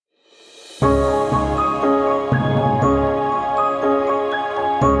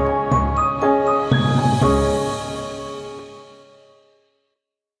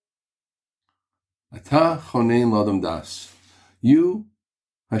chonen l'adam das. You,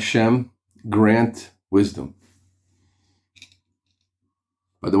 Hashem, grant wisdom.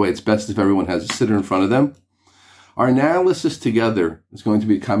 By the way, it's best if everyone has a sitter in front of them. Our analysis together is going to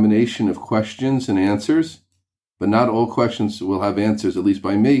be a combination of questions and answers, but not all questions will have answers, at least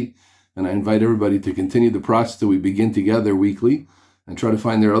by me. And I invite everybody to continue the process that we begin together weekly and try to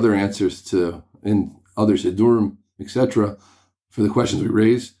find their other answers in other Siddurim, etc., for the questions we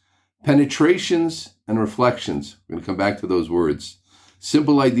raise. Penetrations and reflections. We're going to come back to those words.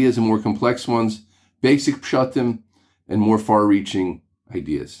 Simple ideas and more complex ones. Basic pshatim and more far-reaching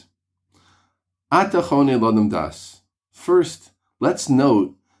ideas. Ata chonei l'adam das. First, let's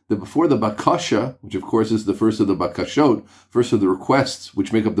note that before the bakasha, which of course is the first of the bakashot, first of the requests,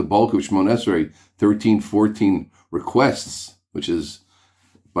 which make up the bulk of Shemoneh Esrei, 13, 14 requests, which is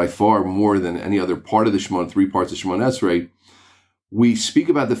by far more than any other part of the Shemon, 3 parts of Shemoneh Esrei, we speak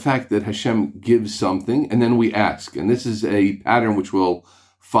about the fact that Hashem gives something, and then we ask. And this is a pattern which we'll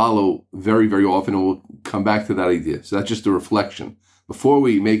follow very, very often, and we'll come back to that idea. So that's just a reflection. Before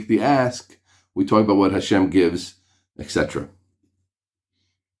we make the ask, we talk about what Hashem gives, etc.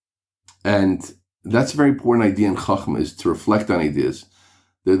 And that's a very important idea in Chachma, is to reflect on ideas.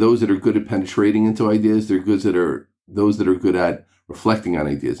 There are those that are good at penetrating into ideas. There are those that are good at reflecting on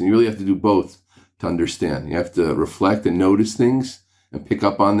ideas. And you really have to do both to understand. You have to reflect and notice things and pick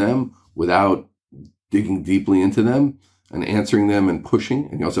up on them without digging deeply into them and answering them and pushing.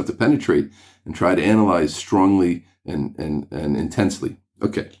 And you also have to penetrate and try to analyze strongly and intensely.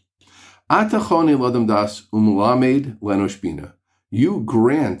 Okay. Ata chonei l'adam das umlamed lenosh bina. You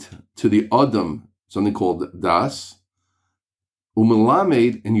grant to the Adam something called das,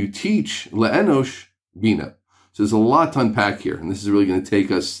 umelamed, and you teach le'enosh bina. So there's a lot to unpack here, and this is really going to take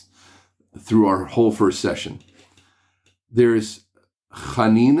us through our whole first session. There's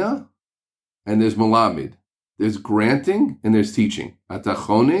chanina, and there's melamed. There's granting, and there's teaching. Ata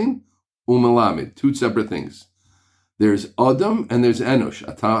chonen umelamed, 2 separate things. There's Adam, and there's enosh.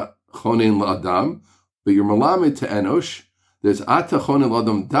 Ata chonen la'adam, but you're melamed to enosh. There's Ata Chonei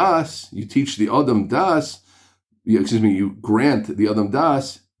L'Adam Das, you teach the Adam Das, you grant the Adam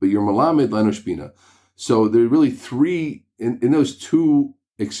Das, but you're Malamed L'Enosh Bina. So there are really 3, in those 2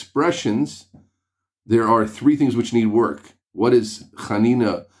 expressions, there are 3 things which need work. What is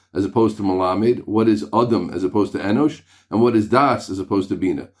Chanina as opposed to Malamed? What is Adam as opposed to Enosh? And what is Das as opposed to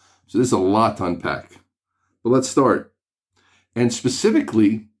Bina? So there's a lot to unpack. But let's start. And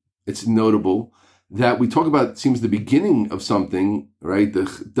specifically, it's notable that we talk about, it seems the beginning of something, right?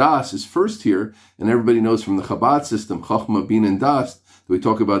 The Das is first here, and everybody knows from the Chabad system, Chachma, Bina, and Das, that we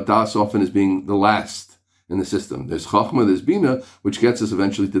talk about Das often as being the last in the system. There's Chachma, there's Bina, which gets us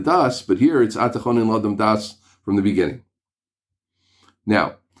eventually to Das, but here it's Ata Chonei L'Adam Das from the beginning.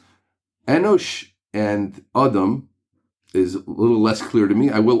 Now, Enosh and Adam is a little less clear to me.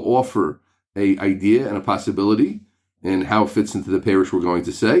 I will offer an idea and a possibility in how it fits into the parish we're going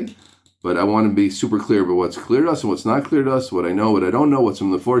to say. But I want to be super clear about what's clear to us and what's not clear to us, what I know, what I don't know, what's from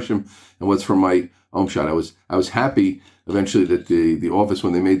the Forshim, and what's from my own shot. I was happy eventually that the office,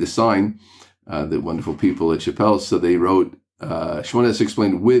 when they made the sign, the wonderful people at Shapell, so they wrote Shemoneh Esrei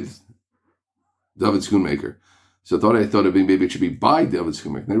Explained with Dovid Schoonmaker. So I thought maybe it should be by Dovid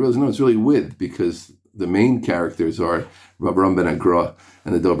Schoonmaker. And I realized, no, it's really with, because the main characters are Rav Ben Agra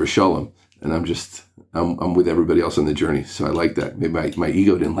and the Dover Shalom. And I'm with everybody else on the journey. So I like that. Maybe my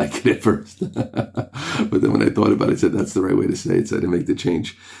ego didn't like it at first. But then when I thought about it, I said, that's the right way to say it. So I didn't make the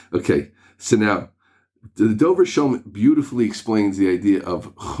change. Okay. So now, the Dover Shalom beautifully explains the idea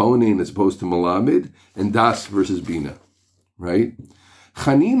of chonen as opposed to melamed and das versus bina, right?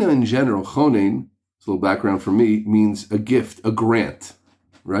 Chanina in general, chonen, it's a little background for me, means a gift, a grant,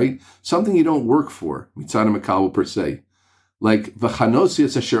 right? Something you don't work for, mitzad makabel per se. Like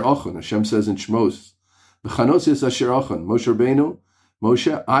v'chanosias asher ochon, Hashem says in Shmos, v'chanosias asher ochon, Moshe Rabbeinu,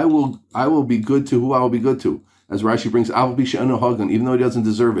 Moshe, I will be good to who I will be good to. As Rashi brings, Aval bi she'enu hagan, even though he doesn't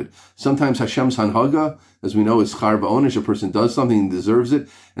deserve it. Sometimes Hashem's hanhaga, as we know, is char v'onish, a person does something and deserves it,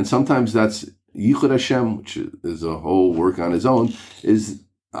 and sometimes that's yichud Hashem, which is a whole work on his own, is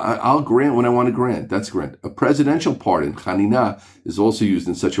I'll grant when I want to grant. That's grant. A presidential pardon, chanina, is also used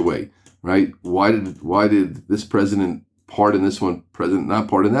in such a way, right? Why did this president pardon this one, president not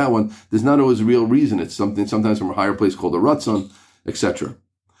pardon that one? There's not always a real reason. It's something sometimes from a higher place called a ratzon, etc.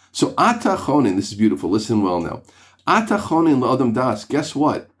 So ata chonen, this is beautiful. Listen well now. Ata chonen la'adam das. Guess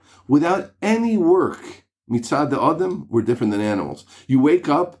what? Without any work, mitzad the adam, we're different than animals. You wake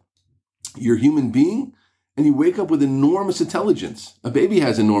up, you're a human being, and you wake up with enormous intelligence. A baby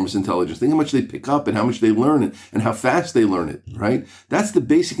has enormous intelligence. Think how much they pick up and how much they learn and how fast they learn it, right? That's the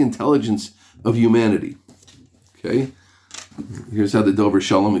basic intelligence of humanity. Okay, here's how the Dover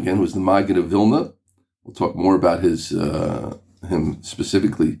Shalom again, who's the Maggid of Vilna. We'll talk more about him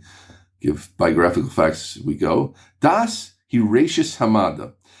specifically. Give biographical facts as we go. Das hirashis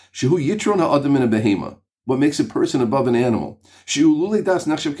hamada shehu yitron ha'adam min behema. What makes a person above an animal? Shehu lule das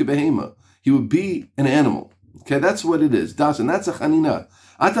nachshav kebehema. He would be an animal. Okay, that's what it is. Das, and that's a chanina.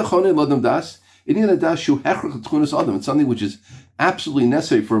 Ata chonen l'adam das. Inyan das shu hechrach l'tchunas adam. It's something which is absolutely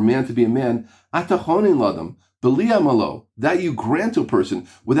necessary for a man to be a man. Ata chonen l'adam. B'liya malo. That you grant to a person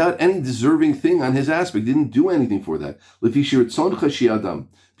without any deserving thing on his aspect. He didn't do anything for that. Lefi shiritzoncha shi adam.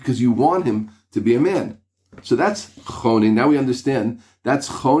 Because you want him to be a man. So that's chonen. Now we understand that's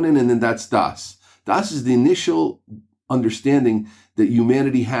chonen and then that's das. Das is the initial understanding that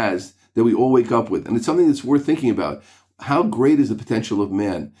humanity has that we all wake up with. And it's something that's worth thinking about. How great is the potential of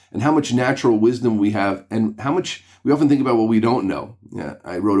man and how much natural wisdom we have and how much we often think about what we don't know. Yeah,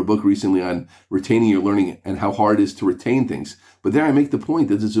 I wrote a book recently on retaining your learning and how hard it is to retain things. But there I make the point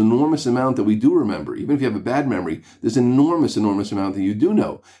that there's an enormous amount that we do remember. Even if you have a bad memory, there's an enormous amount that you do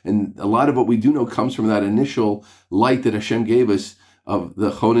know. And a lot of what we do know comes from that initial light that Hashem gave us of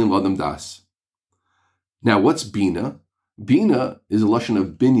the Chonin Ladam Das. Now, what's Bina? Bina is a lashon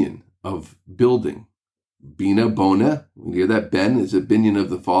of binyan, of building. Bina, bona, you hear that? Ben is a binyan of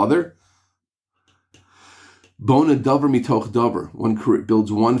the father. Bona davar mitoch davar, one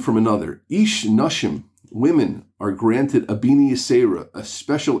builds one from another. Ish nashim, women are granted a bina yisera, a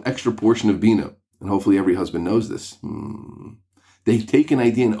special extra portion of bina. And hopefully every husband knows this. They take an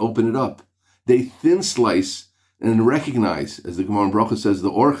idea and open it up. They thin slice and recognize, as the Gemara in Bracha says,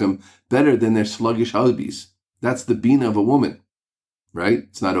 the orchim, better than their sluggish husbands. That's the bina of a woman. Right?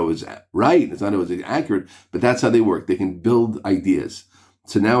 It's not always right. It's not always accurate, but that's how they work. They can build ideas.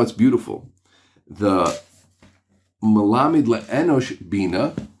 So now it's beautiful. The Malamid le'enosh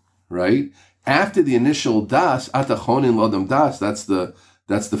bina, right? After the initial das, atachonin l'adam das, that's the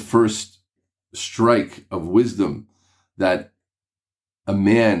first strike of wisdom that a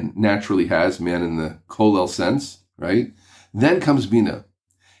man naturally has, man in the kolel sense, right? Then comes bina.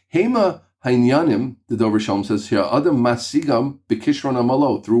 Hema Hainyanim, the Dover Shalom says, Adam masigam b'kishron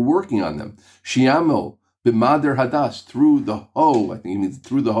amalo, through working on them. Shiamel b'mader hadas, through the hoe, I think he means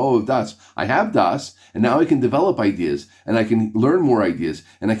through the hoe of das. I have das, and now I can develop ideas, and I can learn more ideas,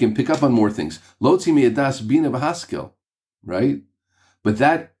 and I can pick up on more things. Lotzi mi das bina v'haskel, right? But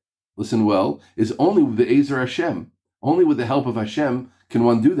that, listen well, is only with the Ezer Hashem. Only with the help of Hashem can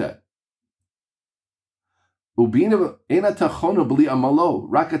one do that. So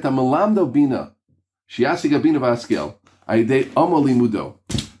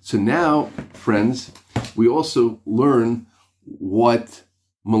now, friends, we also learn what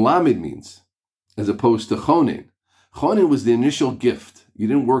Melamed means, as opposed to Chonin. Chonin was the initial gift. You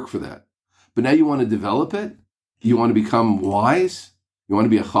didn't work for that. But now you want to develop it? You want to become wise? You want to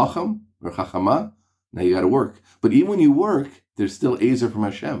be a Chacham or Chachama? Now you got to work. But even when you work, there's still Ezer from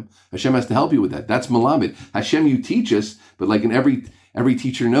Hashem. Hashem has to help you with that. That's Melamed. Hashem, you teach us, but like in every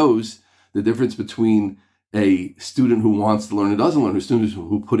teacher knows the difference between a student who wants to learn and doesn't learn, a student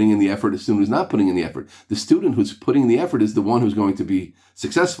who's putting in the effort, a student who's not putting in the effort. The student who's putting in the effort is the one who's going to be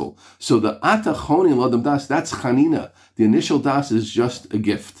successful. So the Ata Chonin Ladam Das, that's Chanina. The initial Das is just a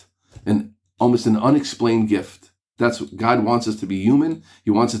gift, and almost an unexplained gift. That's what God wants us to be human.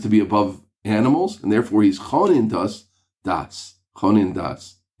 He wants us to be above animals, and therefore He's Chonin Das. Chonin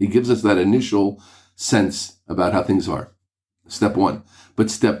Das. He gives us that initial sense about how things are. Step one. But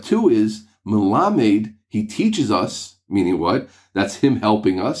step two is Melamed. He teaches us, meaning what? That's him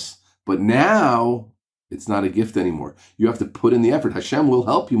helping us. But now it's not a gift anymore. You have to put in the effort. Hashem will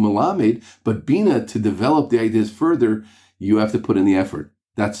help you, Melamed, but Bina, to develop the ideas further, you have to put in the effort.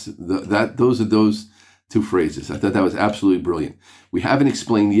 Those are those two phrases. I thought that was absolutely brilliant. We haven't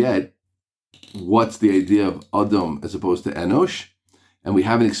explained yet what's the idea of Adam as opposed to Enosh, and we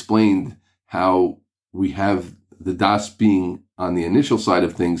haven't explained how we have the Das being on the initial side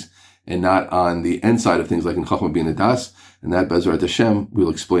of things and not on the end side of things, like in Chachma being a Das, and that Bezrat Hashem we'll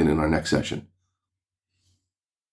explain in our next session.